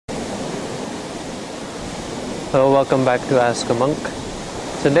Hello, welcome back to Ask a Monk.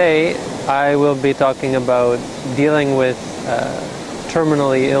 Today I will be talking about dealing with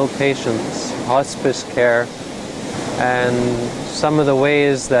terminally ill patients, hospice care, and some of the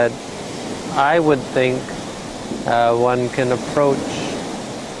ways that I would think one can approach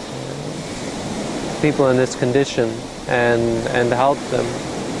people in this condition and help them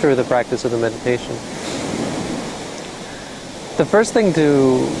through the practice of the meditation. The first thing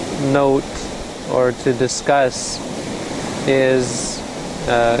to note or to discuss is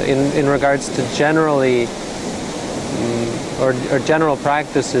in regards to generally or general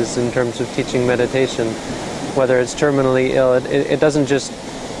practices in terms of teaching meditation, whether it's terminally ill. It doesn't just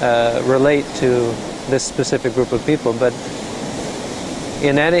relate to this specific group of people, but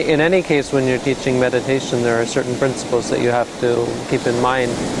in any case, when you're teaching meditation, there are certain principles that you have to keep in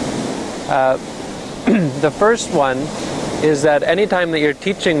mind. The first one is that anytime that you're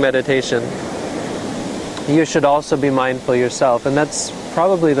teaching meditation, you should also be mindful yourself, and that's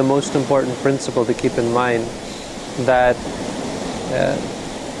probably the most important principle to keep in mind, that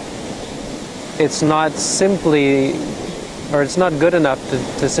it's not simply, or it's not good enough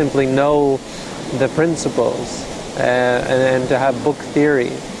to simply know the principles and to have book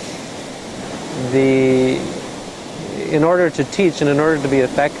theory. In order to teach and in order to be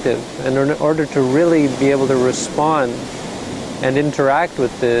effective and in order to really be able to respond and interact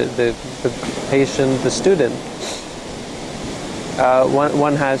with the patient, the student,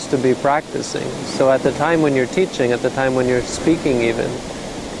 one has to be practicing. So at the time when you're teaching, at the time when you're speaking even,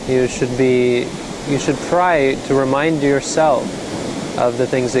 you should try to remind yourself of the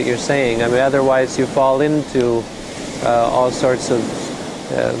things that you're saying. I mean, otherwise you fall into all sorts of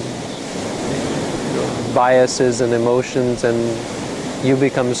biases and emotions, and you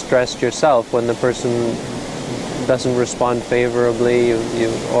become stressed yourself when the person doesn't respond favorably,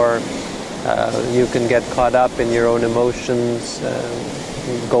 or you can get caught up in your own emotions,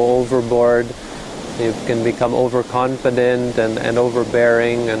 go overboard. You can become overconfident and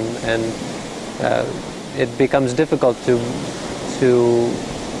overbearing, and it becomes difficult to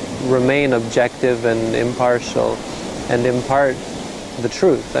remain objective and impartial and impart the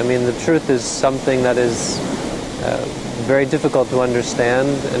truth. I mean, the truth is something that is very difficult to understand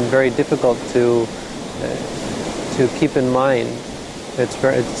and very difficult to keep in mind.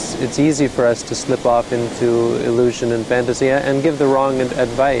 It's easy for us to slip off into illusion and fantasy and give the wrong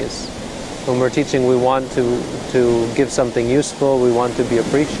advice. When we're teaching, we want to give something useful, we want to be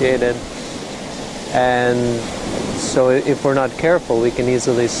appreciated, and so if we're not careful, we can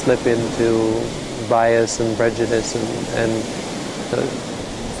easily slip into bias and prejudice and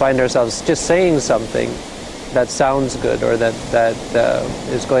find ourselves just saying something that sounds good or that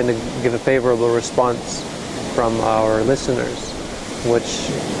is going to give a favorable response from our listeners, which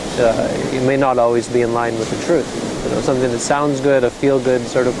it may not always be in line with the truth. Something that sounds good, a feel-good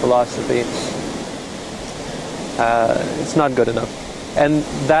sort of philosophy, it's not good enough. And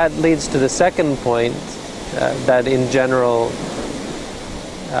that leads to the second point, that in general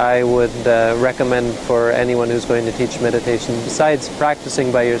I would recommend for anyone who's going to teach meditation, besides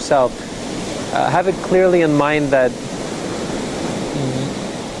practicing by yourself, have it clearly in mind that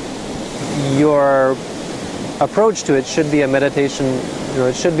your approach to it should be a meditation,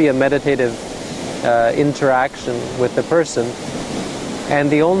 it should be a meditative interaction with the person, and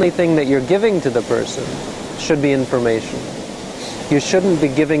the only thing that you're giving to the person should be information. You shouldn't be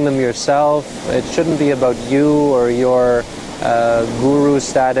giving them yourself. It shouldn't be about you or your guru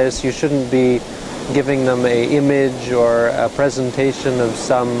status. You shouldn't be giving them an image or a presentation of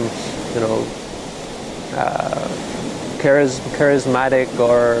some, charismatic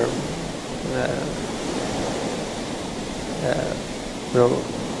or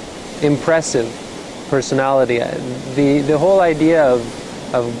impressive personality. The whole idea of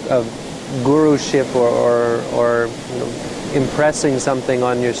guruship or impressing something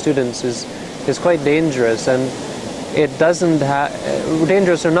on your students is quite dangerous, and it doesn't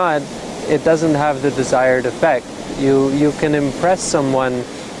dangerous or not, it doesn't have the desired effect. You can impress someone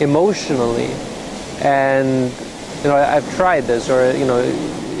emotionally, and I've tried this, or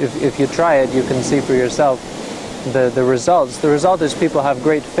if you try it, you can see for yourself the results. The result is people have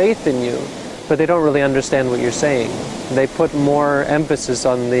great faith in you, but they don't really understand what you're saying. They put more emphasis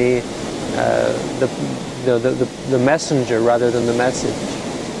on the messenger rather than the message,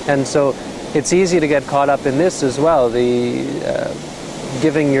 and so it's easy to get caught up in this as well. The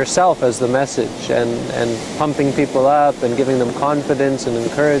giving yourself as the message and pumping people up and giving them confidence and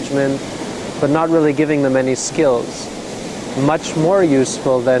encouragement, but not really giving them any skills. Much more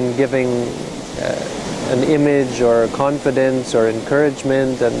useful than giving an image or confidence or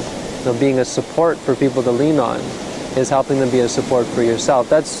encouragement being a support for people to lean on is helping them be a support for yourself.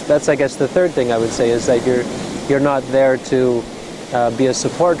 That's I guess the third thing I would say, is that you're not there to be a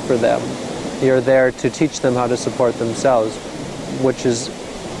support for them. You're there to teach them how to support themselves, which is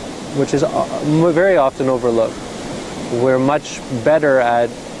very often overlooked. We're much better at,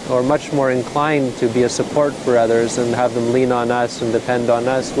 or much more inclined to be a support for others and have them lean on us and depend on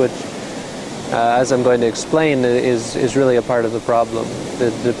us, which, as I'm going to explain, is really a part of the problem,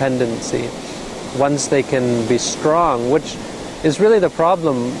 the dependency. Once they can be strong, which is really the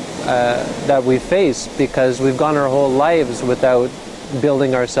problem that we face, because we've gone our whole lives without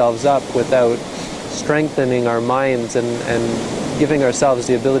building ourselves up, without strengthening our minds and giving ourselves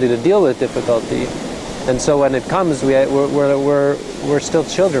the ability to deal with difficulty. And so when it comes, we're still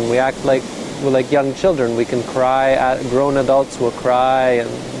children. We act like we're like young children. We can cry. Grown adults will cry and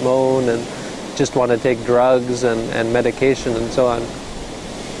moan and just want to take drugs and medication and so on.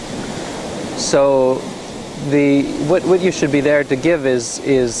 So what you should be there to give is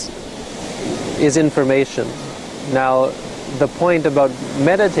information. Now, the point about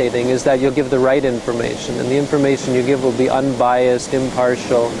meditating is that you'll give the right information, and the information you give will be unbiased,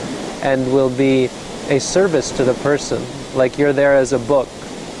 impartial, and will be a service to the person. Like you're there as a book,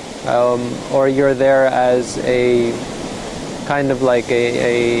 or you're there as a kind of like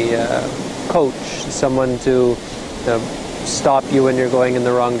a coach, someone to stop you when you're going in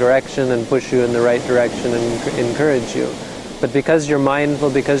the wrong direction and push you in the right direction and encourage you. But because you're mindful,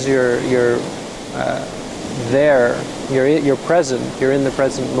 because you're there, you're present, you're in the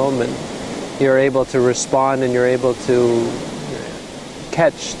present moment, you're able to respond and you're able to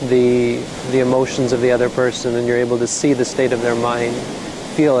catch the emotions of the other person, and you're able to see the state of their mind,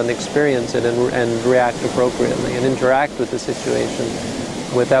 feel and experience it, and react appropriately and interact with the situation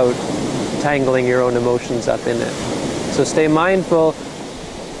without tangling your own emotions up in it. So stay mindful,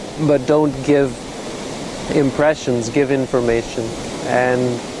 but don't give impressions, give information,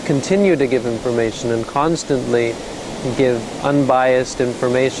 and continue to give information and constantly give unbiased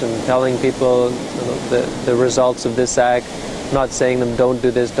information, telling people the results of this act, not saying them don't do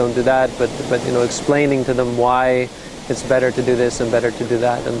this, don't do that, but explaining to them why it's better to do this and better to do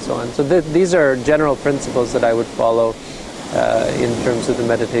that, and so on. So these are general principles that I would follow in terms of the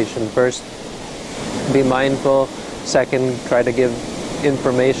meditation. First, be mindful. Second, try to give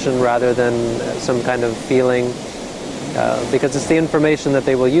information rather than some kind of feeling, because it's the information that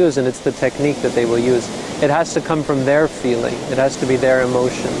they will use and it's the technique that they will use. It has to come from their feeling. It has to be their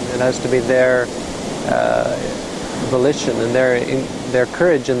emotion. It has to be their volition and their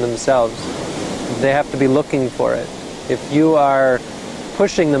courage in themselves. They have to be looking for it. If you are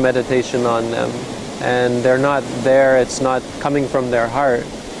pushing the meditation on them and they're not there, it's not coming from their heart,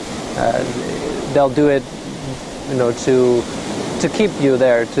 they'll do it to keep you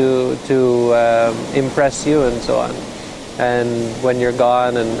there, to impress you and so on. And when you're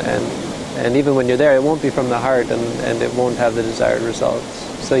gone and even when you're there, it won't be from the heart, and it won't have the desired results.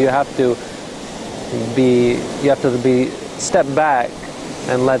 So you have to step back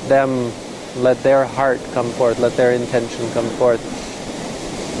and let their heart come forth, let their intention come forth.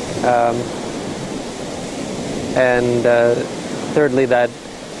 Thirdly, that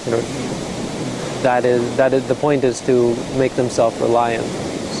is the point, is to make them self-reliant.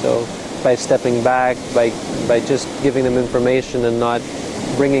 So by stepping back, by just giving them information and not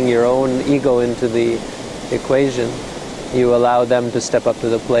bringing your own ego into the equation, you allow them to step up to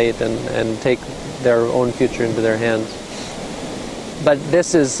the plate and take their own future into their hands. But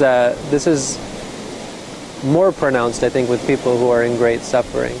this is more pronounced, I think, with people who are in great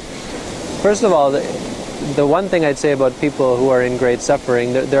suffering. First of all, the one thing I'd say about people who are in great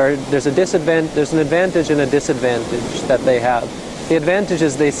suffering, there's an advantage and a disadvantage that they have. The advantage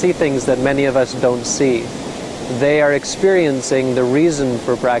is they see things that many of us don't see. They are experiencing the reason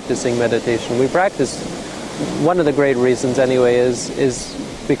for practicing meditation. We practice, one of the great reasons anyway, is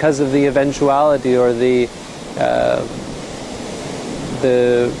because of the eventuality or the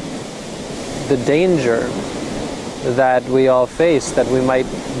danger that we all face, that we might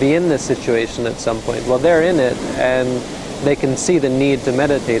be in this situation at some point. Well, they're in it, and they can see the need to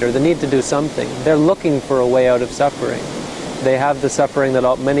meditate or the need to do something. They're looking for a way out of suffering. They have the suffering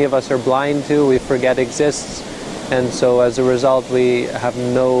that many of us are blind to, we forget exists, and so as a result we have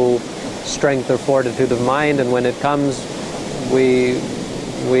no strength or fortitude of mind, and when it comes, we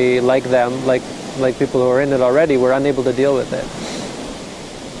like them, like people who are in it already, we're unable to deal with it.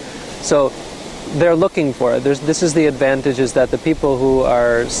 So they're looking for it. This is the advantage, is that the people who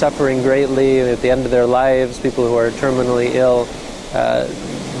are suffering greatly at the end of their lives, people who are terminally ill,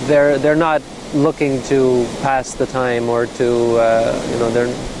 they're not looking to pass the time or to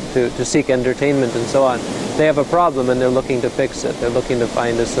to seek entertainment and so on. They have a problem and they're looking to fix it. They're looking to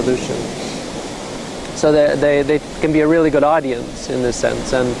find a solution. So they can be a really good audience in this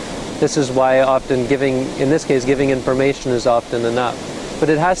sense, and this is why often in this case, giving information is often enough. But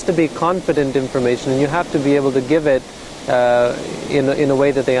it has to be confident information, and you have to be able to give it in a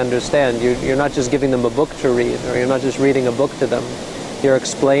way that they understand. You're not just giving them a book to read, or you're not just reading a book to them. You're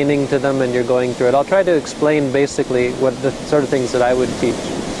explaining to them and you're going through it. I'll try to explain basically what the sort of things that I would teach.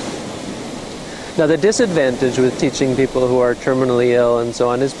 Now, the disadvantage with teaching people who are terminally ill and so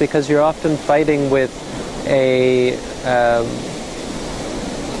on is because you're often fighting with a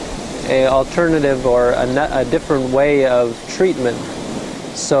alternative or a different way of treatment.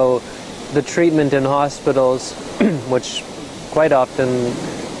 So the treatment in hospitals, which quite often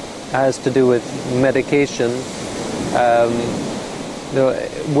has to do with medication,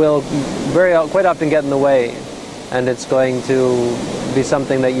 will quite often get in the way, and it's going to be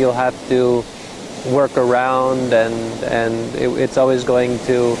something that you'll have to work around, and it's always going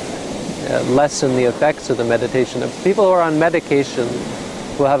to lessen the effects of the meditation. People who are on medication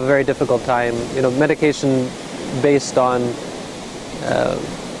will have a very difficult time. Medication based on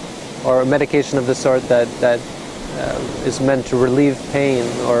or medication of the sort that is meant to relieve pain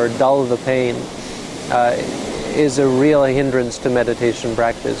or dull the pain is a real hindrance to meditation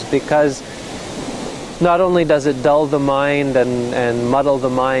practice, because not only does it dull the mind and muddle the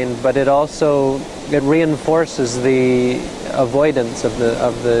mind, but it reinforces the avoidance of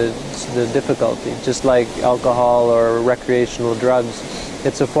the difficulty. Just like alcohol or recreational drugs,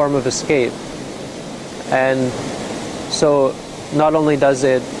 it's a form of escape. And so not only does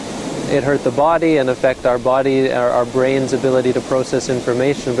it hurt the body and affect our body, our brain's ability to process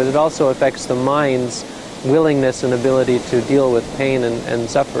information, but it also affects the mind's willingness and ability to deal with pain and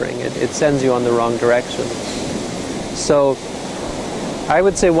suffering. It sends you on the wrong direction. So I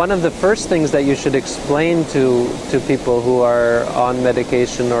would say one of the first things that you should explain to people who are on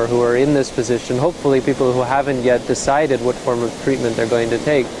medication or who are in this position, hopefully people who haven't yet decided what form of treatment they're going to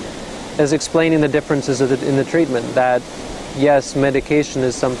take, is explaining the differences in the treatment. That yes, medication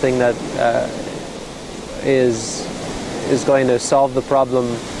is something that is going to solve the problem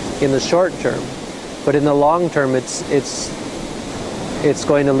in the short term, but in the long term, it's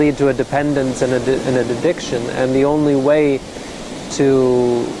going to lead to a dependence and an addiction. And the only way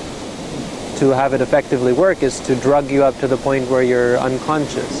to have it effectively work is to drug you up to the point where you're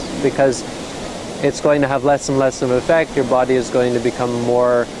unconscious, because it's going to have less and less of an effect. Your body is going to become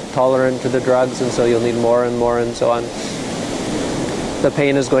more tolerant to the drugs, and so you'll need more and more and so on. The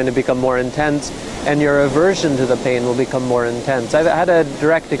pain is going to become more intense, and your aversion to the pain will become more intense. I've had a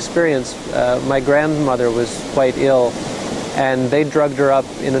direct experience. My grandmother was quite ill, and they drugged her up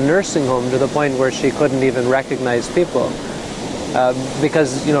in a nursing home to the point where she couldn't even recognize people.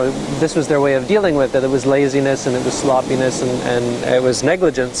 Because, this was their way of dealing with it. It was laziness, and it was sloppiness, and it was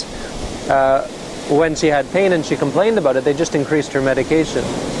negligence. When she had pain and she complained about it, they just increased her medication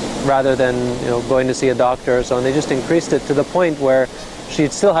rather than going to see a doctor or so on. They just increased it to the point where she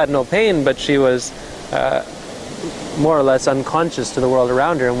still had no pain, but she was more or less unconscious to the world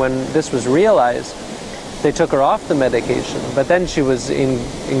around her. And when this was realized, they took her off the medication. But then she was in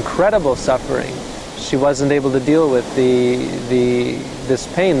incredible suffering. She wasn't able to deal with this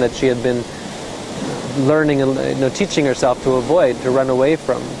pain that she had been learning and teaching herself to avoid, to run away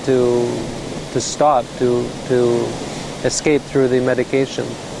from, to stop, to escape through the medication.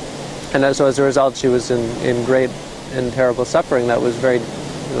 And so as a result, she was in great and terrible suffering that was very,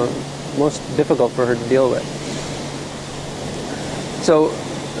 most difficult for her to deal with. So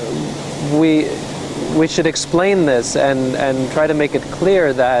we should explain this and try to make it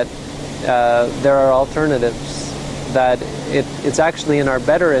clear that there are alternatives, that it's actually in our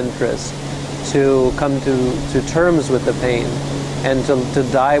better interest to come to terms with the pain and to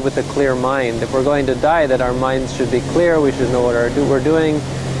die with a clear mind. If we're going to die, that our minds should be clear. We should know what we're doing.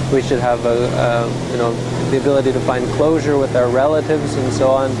 We should have the ability to find closure with our relatives and so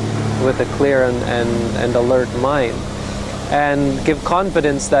on, with a clear and alert mind, and give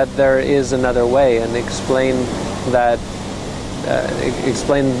confidence that there is another way, and explain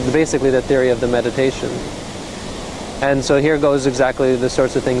basically the theory of the meditation. And so here goes exactly the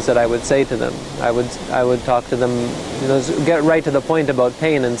sorts of things that I would say to them. I would talk to them, get right to the point about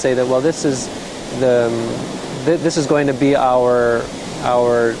pain and say that, well, this is going to be our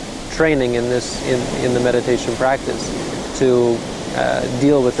training in the meditation practice, to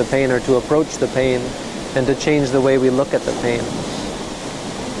deal with the pain, or to approach the pain, and to change the way we look at the pain.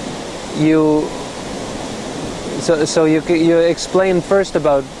 So you explain first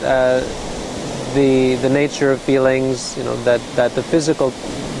about the nature of feelings, that the physical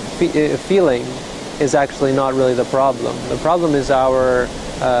feeling is actually not really the problem. The problem is our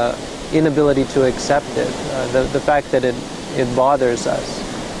inability to accept it, the fact that it bothers us.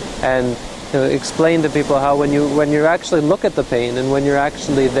 And explain to people how when you actually look at the pain and when you're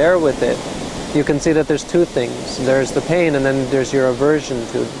actually there with it, you can see that there's two things. There's the pain, and then there's your aversion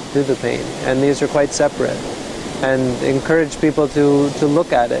to the pain. And these are quite separate. And encourage people to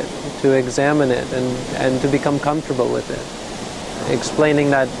look at it, to examine it, and to become comfortable with it. Explaining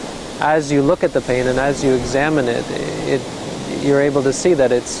that as you look at the pain and as you examine it, you're able to see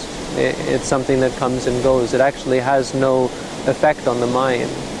that it's something that comes and goes. It actually has no effect on the mind.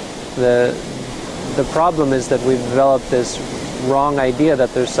 The problem is that we've developed this wrong idea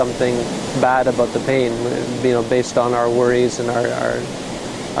that there's something bad about the pain, based on our worries and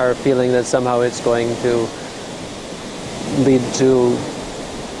our feeling that somehow it's going to lead to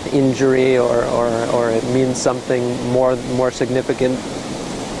injury or it means something more significant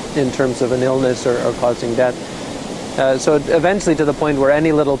in terms of an illness or causing death. So eventually to the point where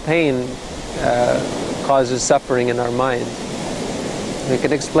any little pain causes suffering in our mind. We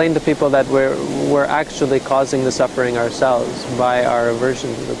can explain to people that we're actually causing the suffering ourselves by our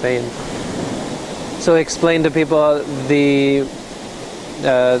aversion to the pain. So explain to people the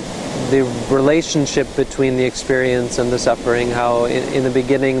relationship between the experience and the suffering, how in the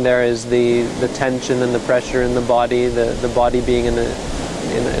beginning there is the tension and the pressure in the body, the body being in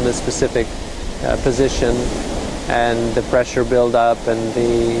a specific position, and the pressure build up and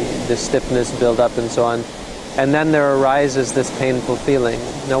the stiffness build up and so on. And then there arises this painful feeling.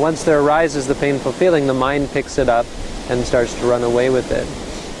 Now once there arises the painful feeling, the mind picks it up and starts to run away with it.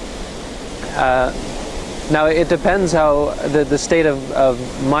 Now it depends how the state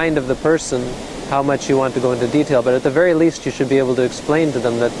of mind of the person, how much you want to go into detail, but at the very least you should be able to explain to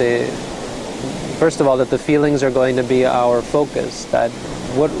them that first of all, that the feelings are going to be our focus, that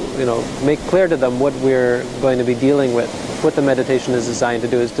make clear to them what we're going to be dealing with. What the meditation is designed to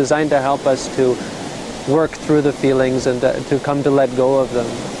do is designed to help us to work through the feelings and to come to let go of them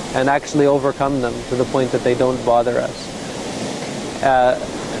and actually overcome them to the point that they don't bother us.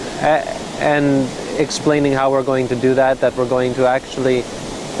 And explaining how we're going to do that we're going to actually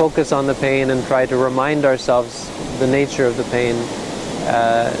focus on the pain and try to remind ourselves the nature of the pain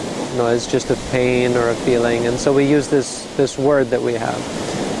as just a pain or a feeling. And so we use this word that we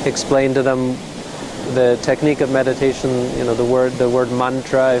have. Explain to them the technique of meditation, the word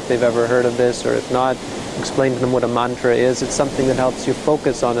mantra, if they've ever heard of this, or if not, explain to them what a mantra is. It's something that helps you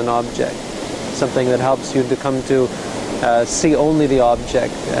focus on an object, something that helps you to come to see only the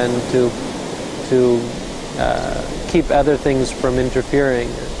object and to keep other things from interfering,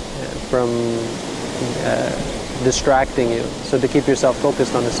 from distracting you, so to keep yourself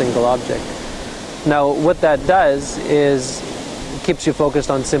focused on a single object. Now what that does is keeps you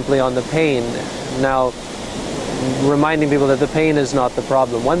focused simply on the pain. Now reminding people that the pain is not the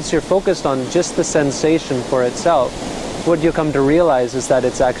problem. Once you're focused on just the sensation for itself, what you come to realize is that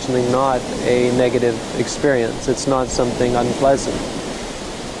it's actually not a negative experience. It's not something unpleasant.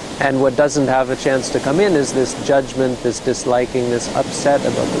 And what doesn't have a chance to come in is this judgment, this disliking, this upset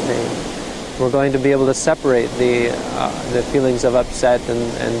about the pain. We're going to be able to separate the feelings of upset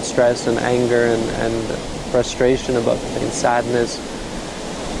and stress and anger and frustration about the pain, sadness,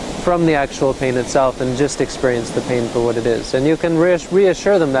 from the actual pain itself, and just experience the pain for what it is. And you can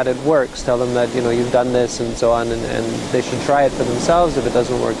reassure them that it works. Tell them that you've done this and so on, and they should try it for themselves. If it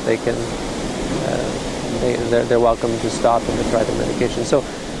doesn't work, they can they're welcome to stop and to try the medication. So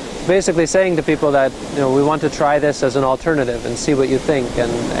basically saying to people that we want to try this as an alternative and see what you think,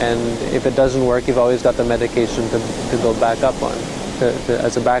 and if it doesn't work, you've always got the medication to go back up on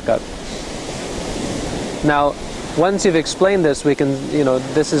as a backup. Now once you've explained this, we can,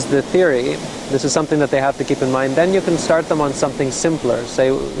 this is the theory, this is something that they have to keep in mind, then you can start them on something simpler.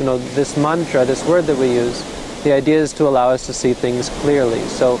 Say, this mantra, this word that we use, the idea is to allow us to see things clearly.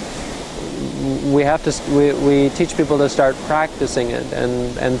 So we teach people to start practicing it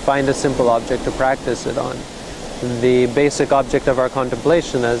and find a simple object to practice it on. The basic object of our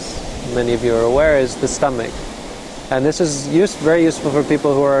contemplation, as many of you are aware, is the stomach. And this is very useful for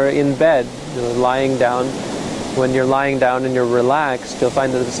people who are in bed, lying down. When you're lying down and you're relaxed, you'll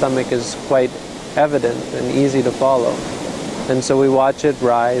find that the stomach is quite evident and easy to follow. And so we watch it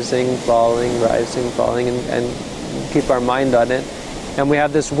rising, falling, and keep our mind on it. And we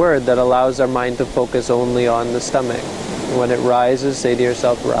have this word that allows our mind to focus only on the stomach. When it rises, say to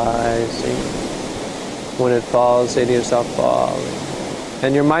yourself, rising. When it falls, say to yourself, falling.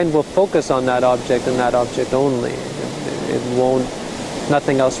 And your mind will focus on that object and that object only.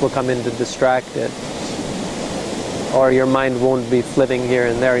 Nothing else will come in to distract it. or your mind won't be flitting here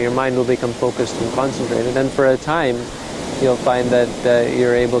and there. Your mind will become focused and concentrated, and for a time you'll find that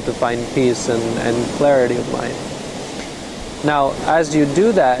you're able to find peace and clarity of mind. Now, as you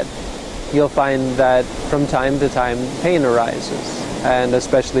do that, you'll find that from time to time pain arises, and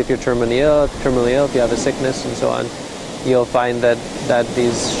especially if you're terminally ill, if you have a sickness and so on, you'll find that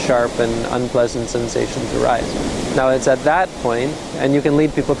these sharp and unpleasant sensations arise. Now, it's at that point, and you can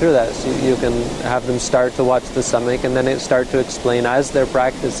lead people through that. So you can have them start to watch the stomach, and then start to explain as they're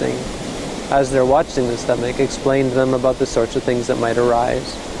practicing, as they're watching the stomach, explain to them about the sorts of things that might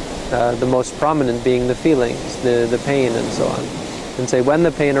arise. The most prominent being the feelings, the pain, and so on. And say, when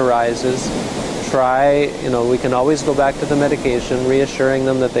the pain arises, try, we can always go back to the medication, reassuring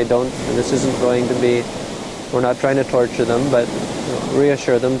them that this isn't going to be, we're not trying to torture them, but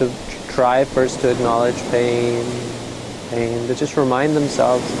reassure them to try first to acknowledge pain, to just remind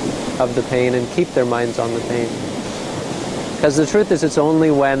themselves of the pain and keep their minds on the pain. Because the truth is, it's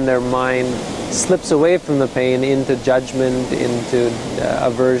only when their mind slips away from the pain into judgment, into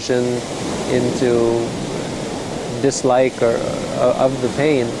aversion, into dislike of the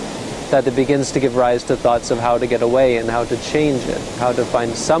pain, that it begins to give rise to thoughts of how to get away and how to change it, how to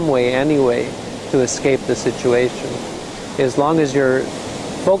find some way, any way, to escape the situation. As long as you're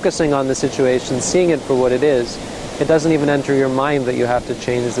focusing on the situation, seeing it for what it is, it doesn't even enter your mind that you have to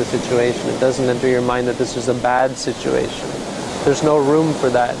change the situation. It doesn't enter your mind that this is a bad situation. There's no room for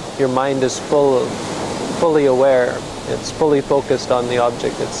that. Your mind is fully aware. It's fully focused on the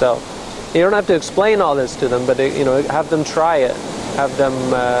object itself. You don't have to explain all this to them, but have them try it. Have them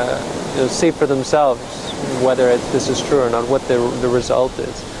see for themselves whether this is true or not, what the result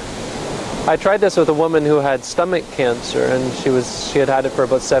is. I tried this with a woman who had stomach cancer, and she had had it for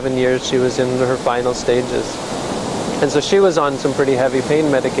about 7 years. She was in her final stages. And so she was on some pretty heavy pain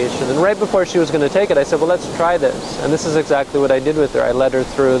medication. And right before she was going to take it, I said, well, let's try this. And this is exactly what I did with her. I led her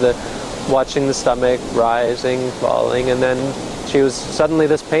through watching the stomach rising, falling, and then suddenly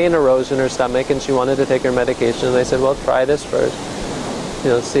this pain arose in her stomach, and she wanted to take her medication. And I said, well, try this first.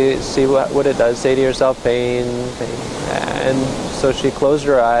 See what it does. Say to yourself, pain, pain. And so she closed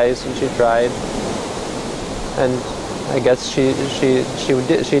her eyes and she tried. And I guess she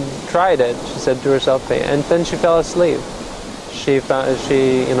tried it. She said to herself, pain, and then she fell asleep. She passed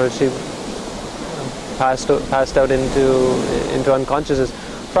out into unconsciousness,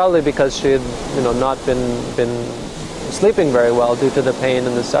 probably because she had not been sleeping very well due to the pain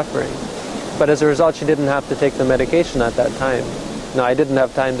and the suffering. But as a result, she didn't have to take the medication at that time. Now, I didn't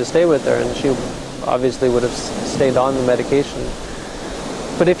have time to stay with her, and she obviously would have stayed on the medication.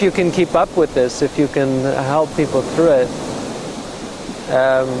 But if you can keep up with this, if you can help people through it,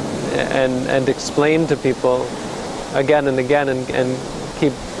 and explain to people again and again, and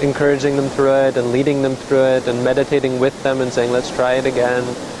keep encouraging them through it, and leading them through it, and meditating with them, and saying, let's try it again,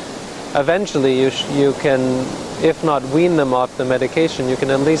 eventually you can, if not wean them off the medication, you can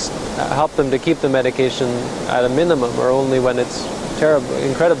at least help them to keep the medication at a minimum, or only when it's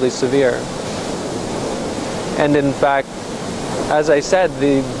incredibly severe. And in fact, as I said,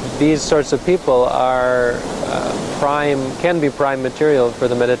 these sorts of people are can be prime material for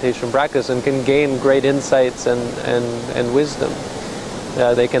the meditation practice, and can gain great insights and wisdom.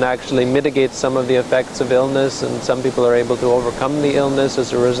 They can actually mitigate some of the effects of illness, and some people are able to overcome the illness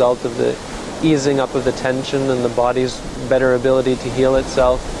as a result of the easing up of the tension and the body's better ability to heal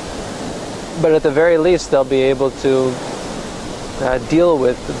itself. But at the very least, they'll be able to deal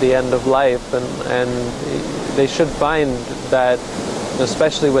with the end of life, and they should find that,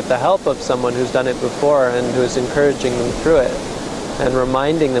 especially with the help of someone who's done it before and who is encouraging them through it and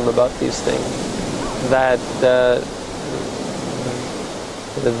reminding them about these things, that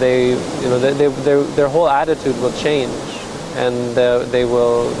their whole attitude will change, and they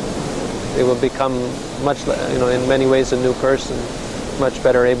will become much, in many ways, a new person, much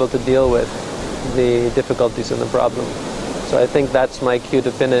better able to deal with the difficulties and the problem. So I think that's my cue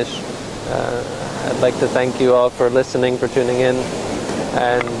to finish. I'd like to thank you all for listening, for tuning in,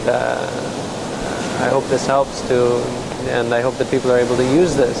 and I hope this helps too, and I hope that people are able to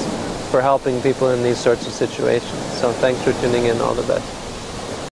use this for helping people in these sorts of situations. So thanks for tuning in. All the best.